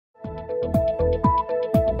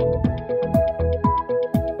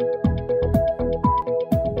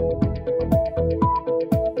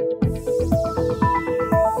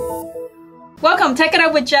Welcome, Take It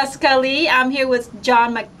Up with Jessica Lee. I'm here with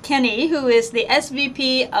John McKenny, who is the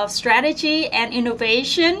SVP of Strategy and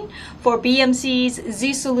Innovation for BMC's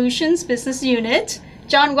ZSolutions business unit.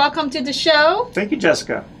 John, welcome to the show. Thank you,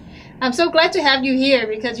 Jessica. I'm so glad to have you here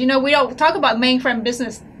because, you know, we don't talk about mainframe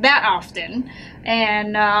business that often.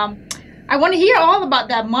 And I want to hear all about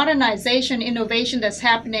that modernization, innovation that's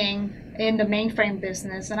happening in the mainframe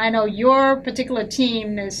business. And I know your particular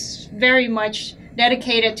team is very much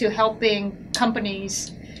dedicated to helping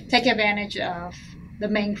companies take advantage of the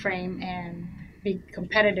mainframe and be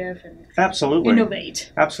competitive and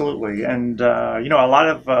innovate. Absolutely. And, you know, a lot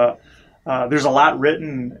of, there's a lot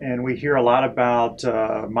written and we hear a lot about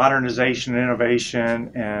modernization and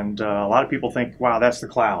innovation, and a lot of people think, wow, that's the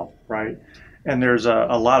cloud, right? And there's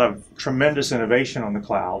a lot of tremendous innovation on the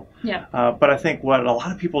cloud. Yeah. But I think what a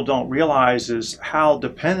lot of people don't realize is how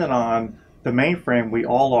dependent on the mainframe we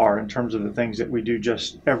all are in terms of the things that we do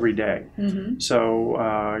just every day. Mm-hmm.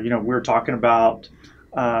 So, you know, we're talking about,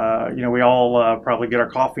 you know, we all probably get our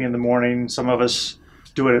coffee in the morning. Some of us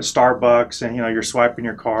do it at Starbucks, and, you know, you're swiping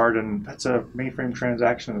your card, and that's a mainframe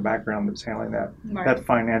transaction in the background that's handling that, that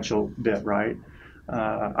financial bit, right?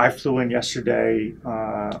 I flew in yesterday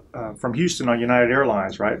from Houston on United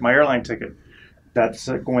Airlines, right? My airline ticket, that's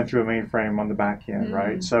going through a mainframe on the back end,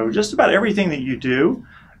 right? So just about everything that you do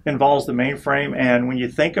involves the mainframe. And when you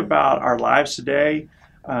think about our lives today,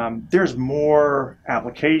 there's more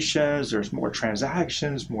applications, there's more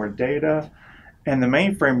transactions, more data. And the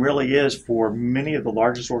mainframe really is, for many of the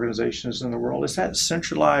largest organizations in the world, it's that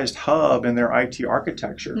centralized hub in their IT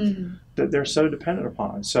architecture that they're so dependent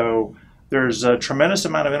upon. So there's a tremendous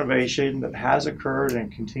amount of innovation that has occurred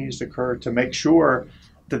and continues to occur to make sure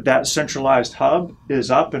that that centralized hub is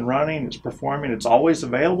up and running, it's performing, it's always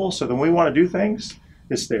available, so that when we want to do things,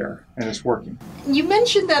 it's there and it's working. You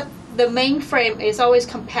mentioned that the mainframe is always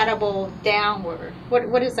compatible downward.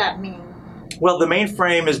 What does that mean? Well, the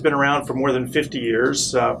mainframe has been around for more than 50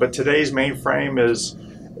 years, but today's mainframe is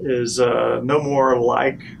no more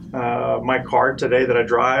like my car today that I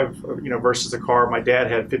drive, you know, versus the car my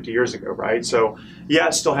dad had 50 years ago, right? So, yeah,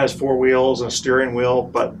 it still has four wheels and a steering wheel,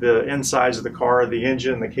 but the insides of the car, the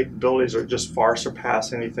engine, the capabilities are just far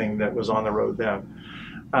surpass anything that was on the road then.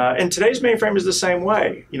 And today's mainframe is the same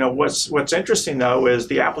way. You know, what's interesting, though, is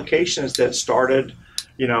the applications that started,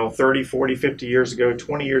 you know, 30, 40, 50 years ago,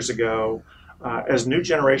 20 years ago, as new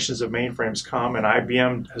generations of mainframes come, and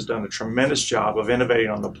IBM has done a tremendous job of innovating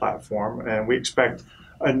on the platform, and we expect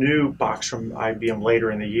a new box from IBM later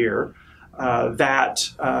in the year, that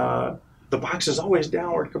the box is always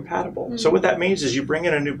downward compatible. So what that means is you bring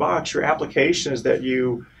in a new box, your applications that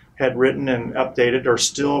you had written and updated are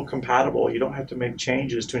still compatible. You don't have to make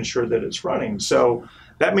changes to ensure that it's running. So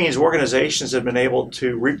that means organizations have been able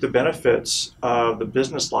to reap the benefits of the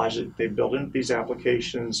business logic they've built into these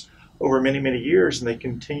applications over many, many years, and they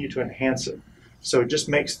continue to enhance it. So it just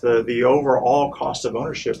makes the overall cost of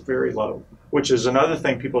ownership very low, which is another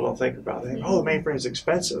thing people don't think about. They think, oh, the mainframe is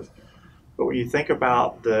expensive. But when you think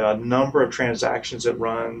about the number of transactions it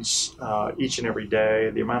runs each and every day,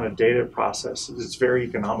 the amount of data it processes, it's very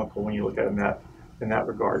economical when you look at it in that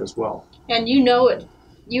regard as well. And you know it.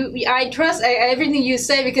 I trust everything you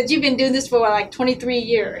say because you've been doing this for like 23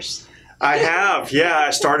 years. I have, yeah.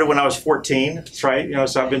 I started when I was 14. That's right. You know,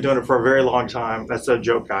 so I've been doing it for a very long time. That's a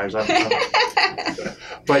joke, guys.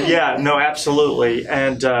 But yeah, no, absolutely.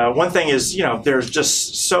 And one thing is, you know, there's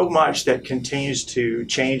just so much that continues to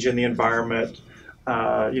change in the environment.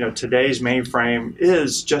 You know, today's mainframe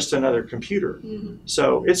is just another computer.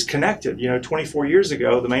 So it's connected. You know, 24 years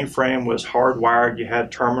ago, the mainframe was hardwired. You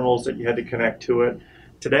had terminals that you had to connect to it.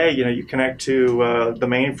 Today, you know, you connect to the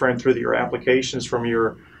mainframe through your applications from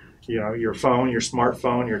your phone, your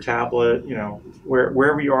smartphone, your tablet, you know,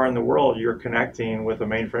 wherever you are in the world, you're connecting with a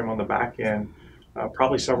mainframe on the back end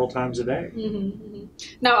probably several times a day.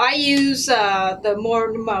 Now, I use the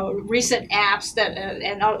more recent apps that,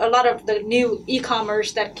 and a lot of the new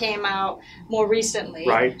e-commerce that came out more recently,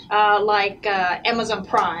 right? Like Amazon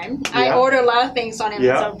Prime. Yeah. I order a lot of things on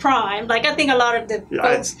Amazon Prime. Like I think a lot of the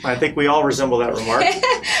folks. I think we all resemble that remark.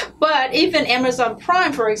 But even Amazon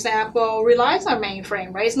Prime, for example, relies on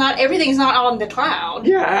mainframe, right? It's not everything's not on the cloud.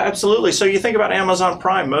 Yeah, absolutely. So you think about Amazon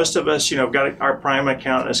Prime. Most of us, you know, got our Prime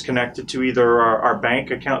account is connected to either our bank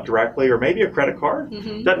account directly or maybe a credit card.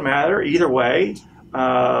 Doesn't matter. Either way,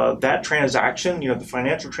 that transaction, you know, the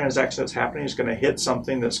financial transaction that's happening is going to hit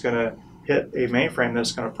something that's going to hit a mainframe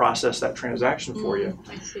that's going to process that transaction for you.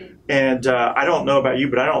 I see. And I don't know about you,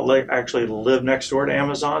 but I don't actually live next door to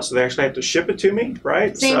Amazon, so they actually have to ship it to me,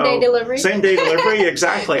 right? Same day delivery? Same day delivery,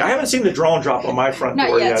 exactly. I haven't seen the drone drop on my front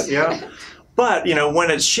door yet. Yeah. But, you know,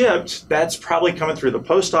 when it's shipped, that's probably coming through the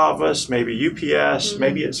post office, maybe UPS,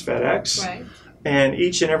 maybe it's FedEx. Right. And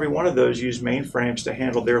each and every one of those use mainframes to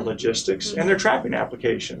handle their logistics and their tracking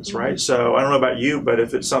applications, right? So I don't know about you, but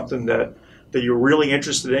if it's something that you're really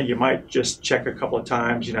interested in, you might just check a couple of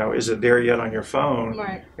times, you know, is it there yet on your phone?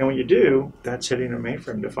 Right. And when you do, that's hitting a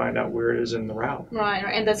mainframe to find out where it is in the route. Right.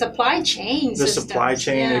 And the supply chain The systems. supply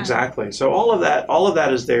chain, exactly. So all of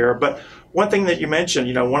that is there. But one thing that you mentioned,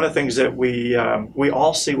 you know, one of the things that we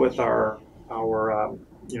all see with our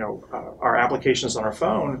applications on our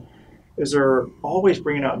phone is they're always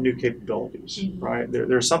bringing out new capabilities, right?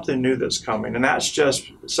 There's something new that's coming, and that's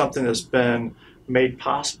just something that's been made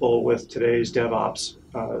possible with today's DevOps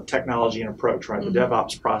technology and approach, right? The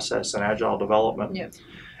DevOps process and agile development. Yeah.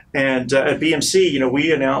 And at BMC, you know,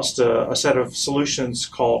 we announced a set of solutions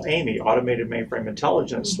called AMI, Automated Mainframe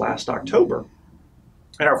Intelligence, last October.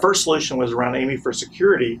 And our first solution was around AMI for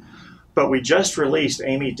security, but we just released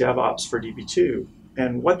AMI DevOps for DB2.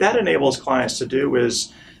 And what that enables clients to do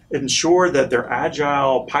is ensure that their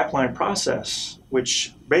agile pipeline process,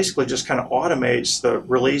 which basically just kind of automates the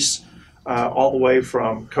release all the way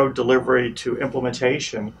from code delivery to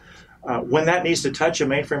implementation, when that needs to touch a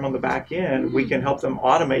mainframe on the back end, we can help them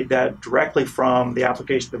automate that directly from the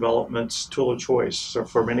application development's tool of choice. So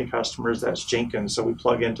for many customers, that's Jenkins. So we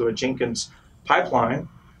plug into a Jenkins pipeline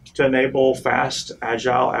to enable fast,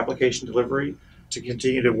 agile application delivery to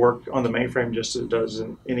continue to work on the mainframe just as it does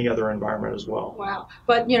in any other environment as well. Wow.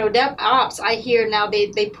 But, you know, DevOps, I hear now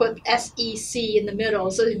they put SEC in the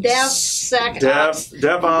middle. So DevSecOps.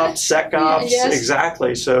 DevOps, SecOps, Yes.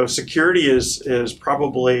 Exactly. So security is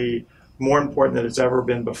probably more important than it's ever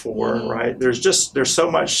been before, right? There's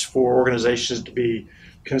so much for organizations to be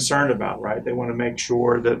concerned about, right? They want to make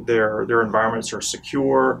sure that their environments are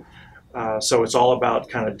secure. So it's all about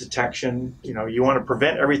kind of detection. You know, you want to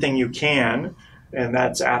prevent everything you can, and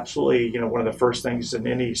that's absolutely, you know, one of the first things in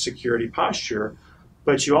any security posture.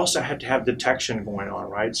 But you also have to have detection going on,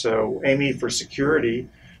 right? So AMI for security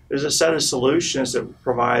is a set of solutions that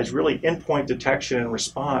provides really endpoint detection and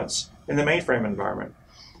response in the mainframe environment.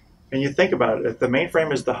 And you think about it, if the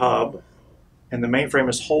mainframe is the hub and the mainframe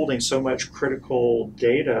is holding so much critical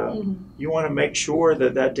data, you want to make sure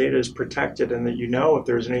that that data is protected and that you know if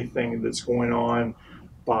there's anything that's going on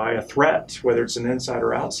by a threat, whether it's an inside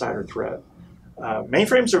or outsider threat.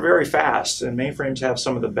 Mainframes are very fast, and mainframes have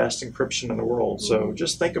some of the best encryption in the world. So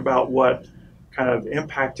just think about what kind of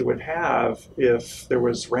impact it would have if there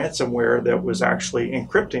was ransomware that was actually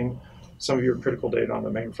encrypting some of your critical data on the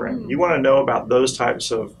mainframe. You want to know about those types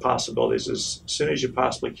of possibilities as soon as you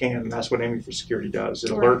possibly can, and that's what AMI for security does. It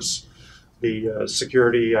alerts the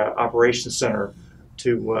security operations center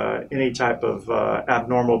to any type of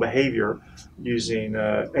abnormal behavior using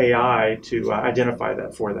AI to identify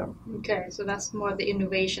that for them. Okay, so that's more the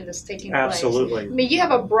innovation that's taking Absolutely. place. I mean, you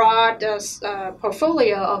have a broad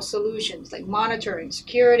portfolio of solutions like monitoring,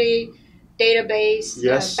 security,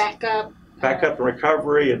 database, backup. Backup and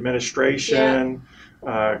recovery, administration,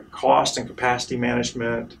 cost and capacity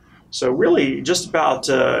management. So really just about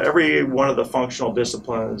every one of the functional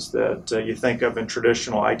disciplines that you think of in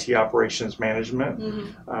traditional IT operations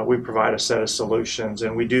management, we provide a set of solutions,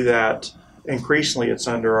 and we do that increasingly. It's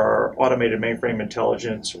under our Automated Mainframe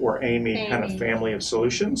Intelligence, or AMI, kind of family of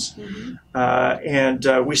solutions.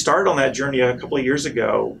 And we started on that journey a couple of years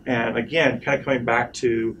ago, and again, kind of coming back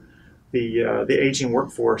to the aging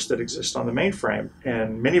workforce that exists on the mainframe.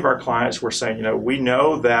 And many of our clients were saying, you know, we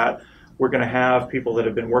know that we're going to have people that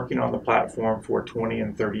have been working on the platform for 20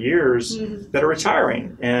 and 30 years that are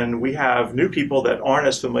retiring. And we have new people that aren't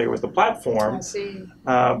as familiar with the platform. I see.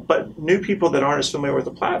 But new people that aren't as familiar with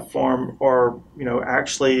the platform are, you know,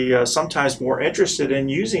 actually sometimes more interested in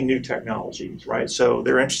using new technologies, right? So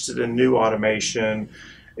they're interested in new automation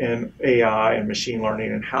and AI and machine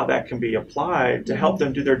learning and how that can be applied to help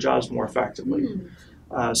them do their jobs more effectively.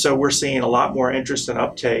 So we're seeing a lot more interest and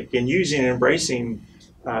uptake in using and embracing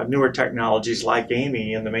newer technologies like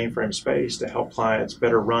AMI in the mainframe space to help clients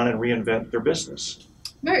better run and reinvent their business.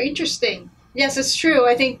 Very interesting. Yes, it's true.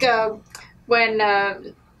 I think when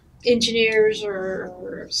engineers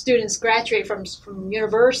or students graduate from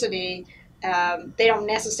university, they don't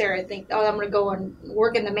necessarily think, oh, I'm going to go and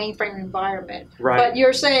work in the mainframe environment. Right. But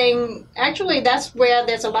you're saying, actually, that's where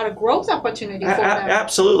there's a lot of growth opportunity for them.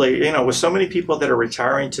 Absolutely. You know, with so many people that are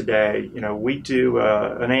retiring today, you know, we do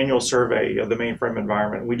an annual survey of the mainframe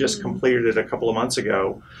environment. We just completed it a couple of months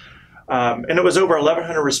ago. And it was over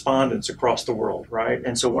 1,100 respondents across the world, right?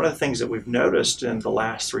 And so one of the things that we've noticed in the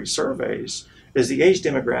last 3 surveys is the age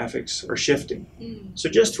demographics are shifting. So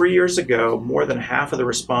just 3 years ago, more than half of the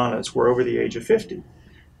respondents were over the age of 50.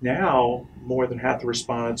 Now, more than half the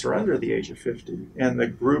respondents are under the age of 50, and the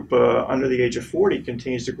group under the age of 40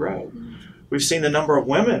 continues to grow. We've seen the number of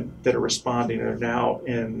women that are responding and are now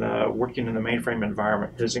in working in the mainframe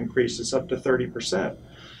environment has increased. It's up to 30%.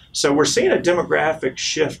 So we're seeing a demographic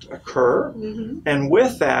shift occur. And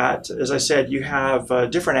with that, as I said, you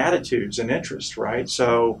have different attitudes and interests, right?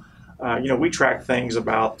 So, we track things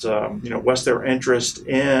about, what's their interest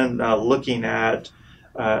in looking at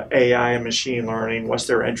AI and machine learning, what's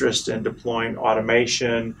their interest in deploying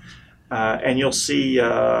automation, and you'll see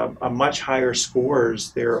a much higher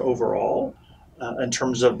scores there overall in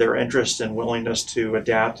terms of their interest and willingness to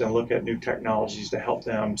adapt and look at new technologies to help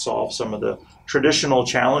them solve some of the traditional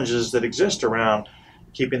challenges that exist around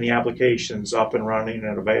keeping the applications up and running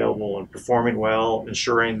and available and performing well,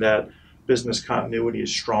 ensuring that business continuity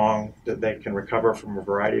is strong, that they can recover from a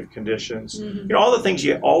variety of conditions. All the things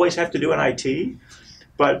you always have to do in IT,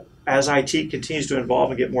 but as IT continues to evolve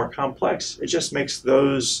and get more complex, it just makes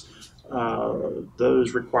those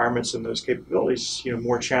requirements and those capabilities,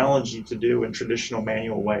 more challenging to do in traditional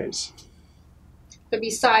manual ways. But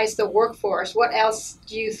besides the workforce, what else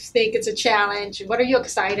do you think is a challenge? What are you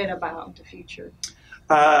excited about in the future?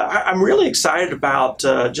 I'm really excited about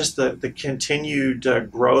just the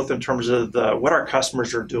continued growth in terms of what our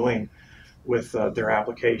customers are doing with their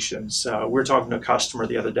applications. We were talking to a customer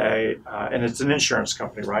the other day, and it's an insurance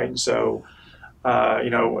company, right? And so,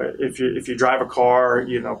 if you drive a car,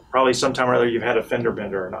 probably sometime or other you've had a fender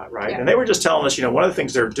bender or not, right? Yeah. And they were just telling us, one of the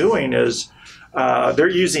things they're doing is they're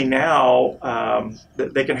using now,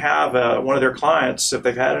 they can have one of their clients, if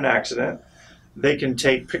they've had an accident, they can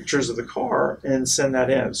take pictures of the car and send that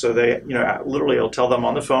in. So they, literally it'll tell them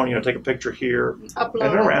on the phone, take a picture here, upload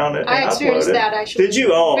and around it. I experienced that actually. Did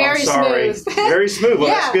you? Oh, very I'm sorry. Smooth. Very smooth. Well,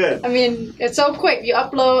 yeah. That's good. I mean, it's so quick. You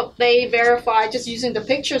upload, they verify just using the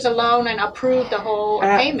pictures alone and approve the whole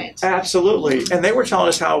payment. Absolutely. And they were telling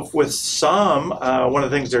us how with some, one of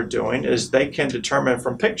the things they're doing is they can determine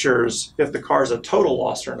from pictures if the car is a total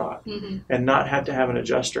loss or not, and not have to have an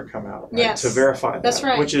adjuster come out to verify that. That's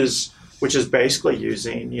right. Which is basically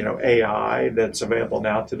using, AI that's available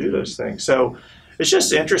now to do those things. So it's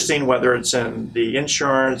just interesting whether it's in the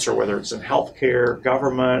insurance or whether it's in healthcare,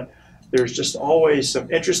 government. There's just always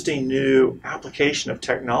some interesting new application of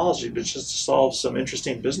technology to just solve some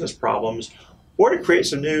interesting business problems or to create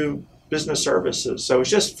some new business services. So it's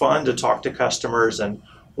just fun to talk to customers and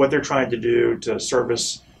what they're trying to do to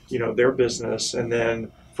service, their business. And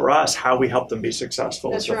then for us, how we help them be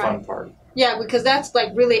successful is the fun part. Yeah, because that's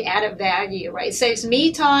like really added value, right? It saves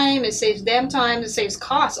me time, it saves them time, it saves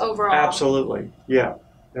costs overall. Absolutely, yeah.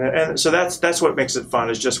 And so that's what makes it fun,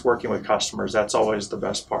 is just working with customers. That's always the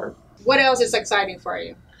best part. What else is exciting for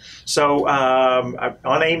you? So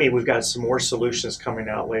on Amy, we've got some more solutions coming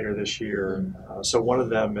out later this year. So one of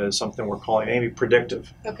them is something we're calling Amy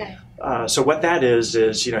Predictive. Okay. So what that is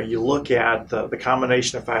you look at the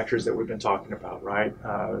combination of factors that we've been talking about, right?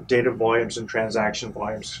 Data volumes and transaction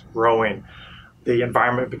volumes growing, the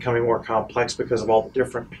environment becoming more complex because of all the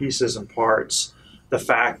different pieces and parts, the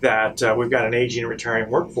fact that we've got an aging and retiring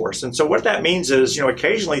workforce. And so what that means is,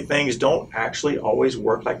 occasionally things don't actually always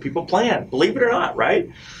work like people plan, believe it or not, right?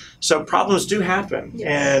 So problems do happen. Yes.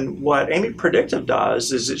 And what Amy Predictive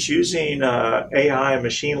does is it's using AI and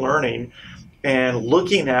machine learning and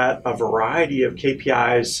looking at a variety of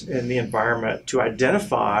KPIs in the environment to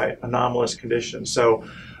identify anomalous conditions. So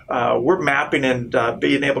we're mapping and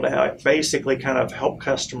being able to basically kind of help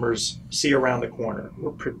customers see around the corner.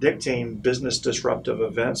 We're predicting business disruptive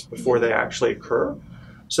events before they actually occur,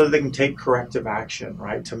 so that they can take corrective action,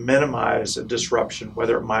 right, to minimize a disruption,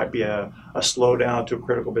 whether it might be a slowdown to a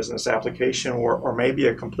critical business application or maybe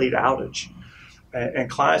a complete outage. And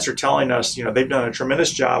clients are telling us, they've done a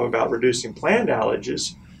tremendous job about reducing planned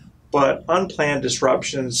outages, but unplanned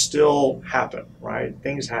disruptions still happen, right?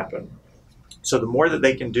 Things happen. So the more that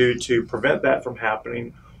they can do to prevent that from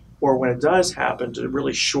happening, or when it does happen, to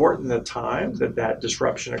really shorten the time that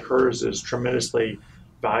disruption occurs, is tremendously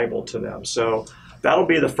valuable to them. So that'll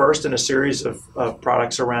be the first in a series of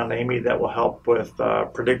products around Amy that will help with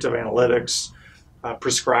predictive analytics,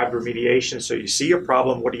 prescribed remediation. So you see a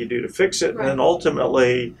problem, what do you do to fix it? Right. And then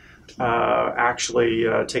ultimately actually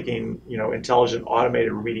taking intelligent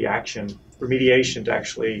automated remediation to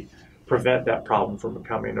actually prevent that problem from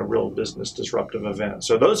becoming a real business disruptive event.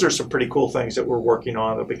 So those are some pretty cool things that we're working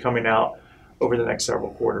on that'll be coming out over the next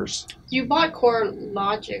several quarters. You bought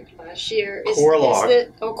CoreLogic last year.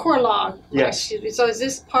 CoreLog. CoreLog. Yes. Excuse me. So is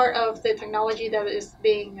this part of the technology that is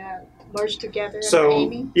being merged together? So,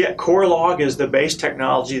 Amy? yeah, CoreLog is the base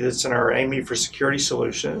technology that's in our Amy for Security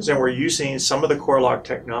Solutions, and we're using some of the CoreLog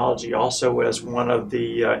technology also as one of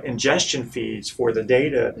the ingestion feeds for the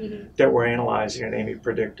data that we're analyzing in Amy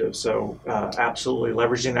Predictive. So, absolutely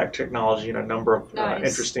leveraging that technology in a number of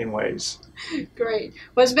interesting ways. Great.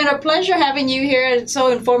 Well, it's been a pleasure having you here. It's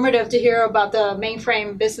so informative to hear about the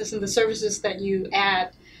mainframe business and the services that you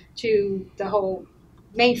add to the whole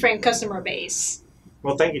mainframe customer base.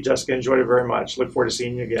 Well, thank you, Jessica. Enjoyed it very much. Look forward to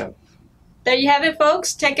seeing you again. There you have it,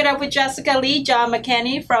 folks. Take it up with Jessica Lee, John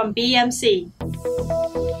McKenny from BMC.